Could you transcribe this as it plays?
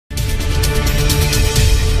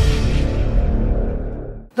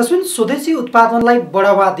दशविन स्वदेशी उत्पादनलाई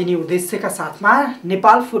बढावा दिने उद्देश्यका साथमा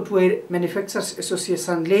नेपाल फुटवेयर म्यानुफ्याक्चरर्स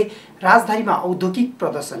एसोसिएसनले राजधानीमा औद्योगिक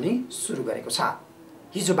प्रदर्शनी सुरु गरेको छ।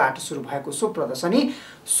 हिजोबाट सुरु भएको सो प्रदर्शनी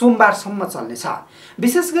सोमबारसम्म चल्नेछ।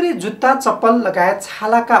 विशेष गरी जुत्ता, चप्पल लगायत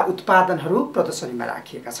छालाका उत्पादनहरू प्रदर्शनीमा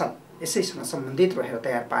राखिएका छन्। यसैसँग सम्बन्धित रहेर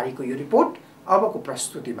तयार पारेको यो रिपोर्ट अबको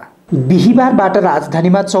प्रस्तुतिमा। बिहीबारबाट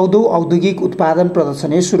राजधानीमा 14औं औद्योगिक उत्पादन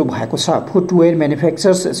प्रदर्शनी सुरु भएको छ। फुटवेयर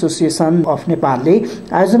म्यानुफ्याक्चरर्स एसोसिएसन अफ नेपालले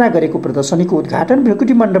आयोजना गरेको प्रदर्शनीको उद्घाटन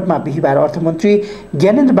भ्रकुटी मण्डपमा बिहीबार अर्थमन्त्री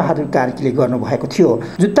ज्ञानेन्द्र बहादुर कार्कीले गर्नुभएको थियो।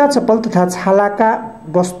 जुत्ता, चप्पल तथा छालाका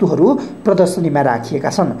वस्तुहरू प्रदर्शनीमा राखिएका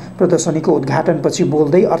छन्। प्रदर्शनीको उद्घाटनपछि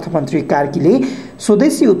बोल्दै अर्थमन्त्री कार्कीले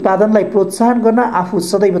स्वदेशी उत्पादनलाई प्रोत्साहन गर्न आफू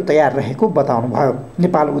सदैव तयार रहेको बताउनुभयो।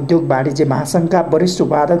 नेपाल उद्योग वाणिज्य महासंघका वरिष्ठ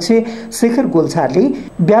उपाध्यक्ष शेखर गोल्छारले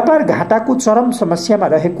व्यापार घाटाको चरम समस्यामा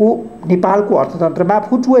रहेको नेपालको अर्थतन्त्रमा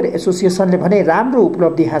फुटवेयर एसोसिएसनले भने राम्रो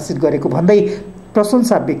उपलब्धि हासिल गरेको भन्दै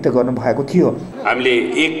प्रशंसा व्यक्त गर्नुभएको थियो। हामीले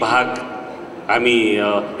एक भाग हामी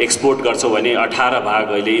एक्सपोर्ट गर्छौं भने 18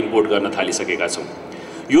 भाग अहिले इम्पोर्ट गर्न थालिसकेका छौं।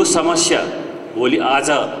 यो समस्या भोलि आज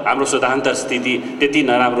हाम्रो सदान्तर स्थिति त्यति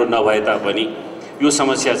नराम्रो नभए तापनि यो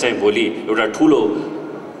समस्या चाहिँ भोलि एउटा ठूलो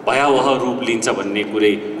भयावह रूप लिन्छ भन्ने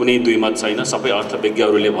कुनै दुईमत छैन। सबै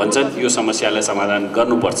अर्थविज्ञहरूले भन्छन् यो समस्यालाई समाधान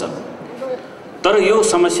गर्नुपर्छ। तर यो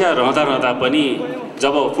समस्या रहँदा पनि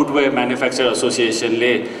जब फुटवेयर म्यानुफ्याक्चरर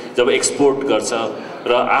एसोसिएसनले जब एक्सपोर्ट गर्छ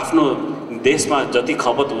र आफ्नो देशमा जति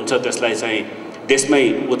खपत हुन्छ त्यसलाई चाहिँ देशमै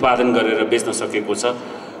उत्पादन गरेर बेच्न सकेको छ,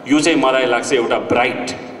 यो चाहिँ मलाई लाग्छ एउटा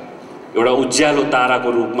ब्राइट, एउटा उज्यालो ताराको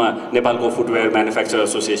रूपमा नेपालको फुटवेयर म्यानुफ्याक्चरर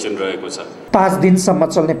एसोसिएसन रहेको छ। 5 दिनसम्म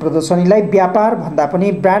चल्ने प्रदर्शनीलाई व्यापार भन्दा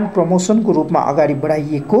पनि ब्रान्ड प्रमोसनको रूपमा अगाडि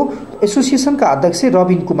बढाइएको एसोसिएसनका अध्यक्ष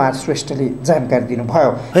रबिन कुमार श्रेष्ठले जानकारी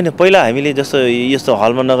दिनुभयो। हैन, पहिला हामीले जस्तो यस्तो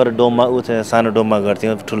हलमा नगरेर डोममा सानो डोममा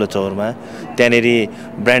गर्थ्यौं, ठुलो चौरमा त्यहाँनेरि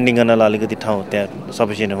ब्रान्डिङ गर्नलाई अलिकति ठाउँ त्यहाँ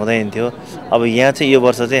सफिसिएन्ट हुँदैन थियो। अब यहाँ चाहिँ यो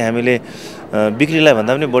वर्ष चाहिँ हामीले बिक्रीलाई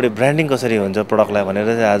भन्दा पनि बढी ब्रान्डिङ कसरी हुन्छ प्रडक्टलाई भनेर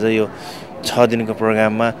चाहिँ आज यो 6 दिनको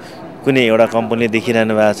प्रोग्राममा कुनै एउटा कम्पनीले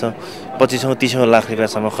देखिरहनु भएको छ 25-30 लाख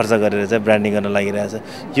रुपैयाँसम्म खर्च गरेर चाहिँ ब्रान्डिङ गर्न लागिरहेछ।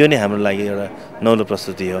 यो नै हाम्रो लागि एउटा नौलो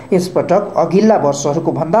प्रस्तुति हो। यसपटक अघिल्ला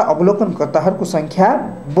वर्षहरूको भन्दा अवलोकनकर्ताहरूको संख्या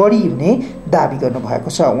बढी हुने दाबी गर्नुभएको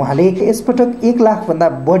छ। उहाँले यसपटक 1 लाख भन्दा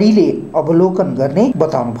बढीले अवलोकन गर्ने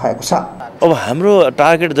बताउनु भएको छ। अब हाम्रो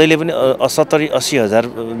टार्गेट जहिले पनि 70-80 हजार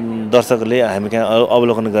दर्शकले हामी कहाँ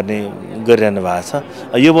अवलोकन गरिरहनु भएको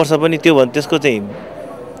छ। यो वर्ष पनि त्यसको चाहिँ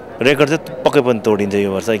रेकर्ड चाहिँ पक्कै पनि तोडिन्छ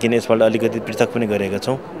यो वर्ष, किन यसपल्ट अलिकति पृथक पनि गरेका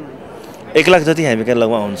छौँ। 1 लाख जति हामी कहाँ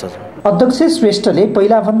लगभग आउन सक्छौँ। अध्यक्ष श्रेष्ठले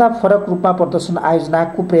पहिलाभन्दा फरक रूपमा प्रदर्शन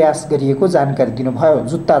आयोजनाको प्रयास गरिएको जानकारी दिनुभयो।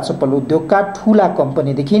 जुत्ता, चप्पल उद्योगका ठूला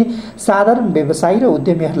कम्पनीदेखि साधारण व्यवसायी र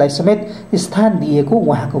उद्यमीहरूलाई समेत स्थान दिएको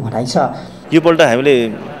उहाँको भनाइ छ। योपल्ट हामीले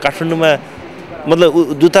काठमाडौँमा मतलब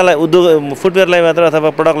जुत्तालाई उद्योग फुटवेयरलाई मात्र अथवा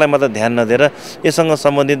प्रडक्टलाई मात्र ध्यान नदिएर यससँग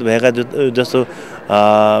सम्बन्धित भएका जस्तो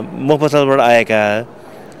मुखपसलबाट आएका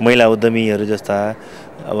महिला उद्यमीहरू जस्ता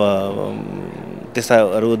अब त्यस्ता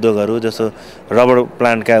उद्योगहरू जस्तो रबर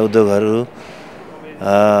प्लान्टका उद्योगहरू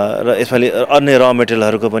र यसपालि अन्य र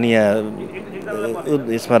मेटेरियलहरूको पनि यहाँ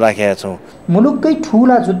यसमा राखेका छौँ। मुलुककै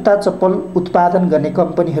ठूला जुत्ता, चप्पल उत्पादन गर्ने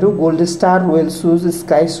कम्पनीहरू gold star, royal shoes,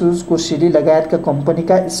 sky shoes, कोसेली लगायतका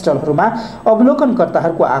कम्पनीका स्टलहरूमा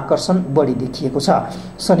अवलोकनकर्ताहरूको आकर्षण बढी देखिएको छ।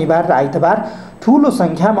 शनिबार र आइतबार ठूलो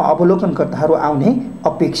संख्यामा अवलोकनकर्ताहरू आउने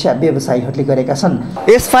अपेक्षा व्यवसायीहरूले गरेका छन्।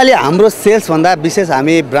 यसपालि हाम्रो सेल्स भन्दा विशेष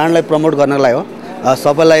हामी ब्रान्डलाई प्रमोट गर्नलाई हो।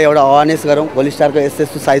 सबैलाई एउटा अवेरनेस गरौँ। गोल्ड स्टारको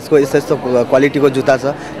यस्तो साइजको यस्तो क्वालिटीको जुत्ता छ,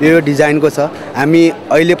 यो डिजाइनको छ। हामी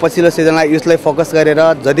अहिले पछिल्लो सिजनमा यसलाई फोकस गरेर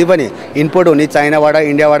जति पनि इम्पोर्ट हुने चाइनाबाट,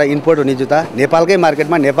 इन्डियाबाट इम्पोर्ट हुने जुत्ता नेपालकै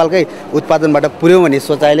मार्केटमा नेपालकै उत्पादनबाट पुर्यौँ भन्ने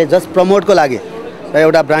सोचाइले जस्ट प्रमोटको लागि र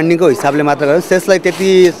एउटा ब्रान्डिङको हिसाबले मात्र गरौँ। सेल्सलाई त्यति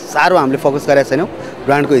साह्रो हामीले फोकस गरेका छैनौँ,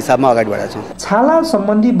 ब्रान्डको हिसाबमा अगाडि बढाएका छौँ। छाला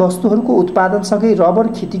सम्बन्धी वस्तुहरूको उत्पादनसँगै रबर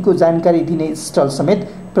खेतीको जानकारी दिने स्टल समेत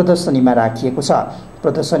प्रदर्शनीमा राखिएको छ।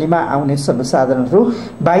 प्रदर्शनीमा आउने सर्वसाधारणहरू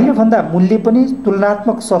बाहिरभन्दा मूल्य पनि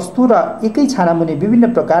तुलनात्मक सस्तो र एकै छानामुनि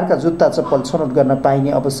विभिन्न प्रकारका जुत्ता, चप्पल छनौट गर्न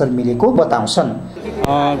पाइने अवसर मिलेको बताउँछन्।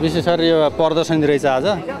 विशेष गरी यो प्रदर्शनी रहेछ आज,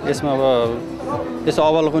 यसमा अब यसो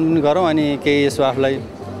अवलोकन पनि गरौँ अनि केही यसो आफूलाई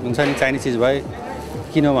हुन्छ नि चाहिने चिज भए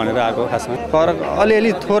किन भनेर आएको। खासमा फरक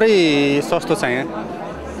अलिअलि थोरै सस्तो छ यहाँ,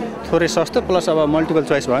 थोरै सस्तो प्लस अब मल्टिपल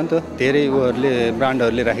चोइस भयो नि त, धेरै उहरूले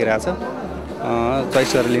ब्रान्डहरूले राखिरहेछ, चोइस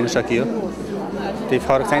गरेर लिन सकियो। त्यही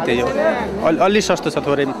फरक चाहिँ त्यही हो, अलि सस्तो छ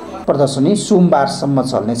थोरै। प्रदर्शनी सोमबारसम्म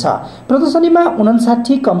चल्नेछ। प्रदर्शनीमा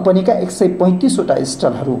 59 कम्पनीका 135 वटा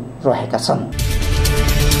स्टलहरू रहेका छन्।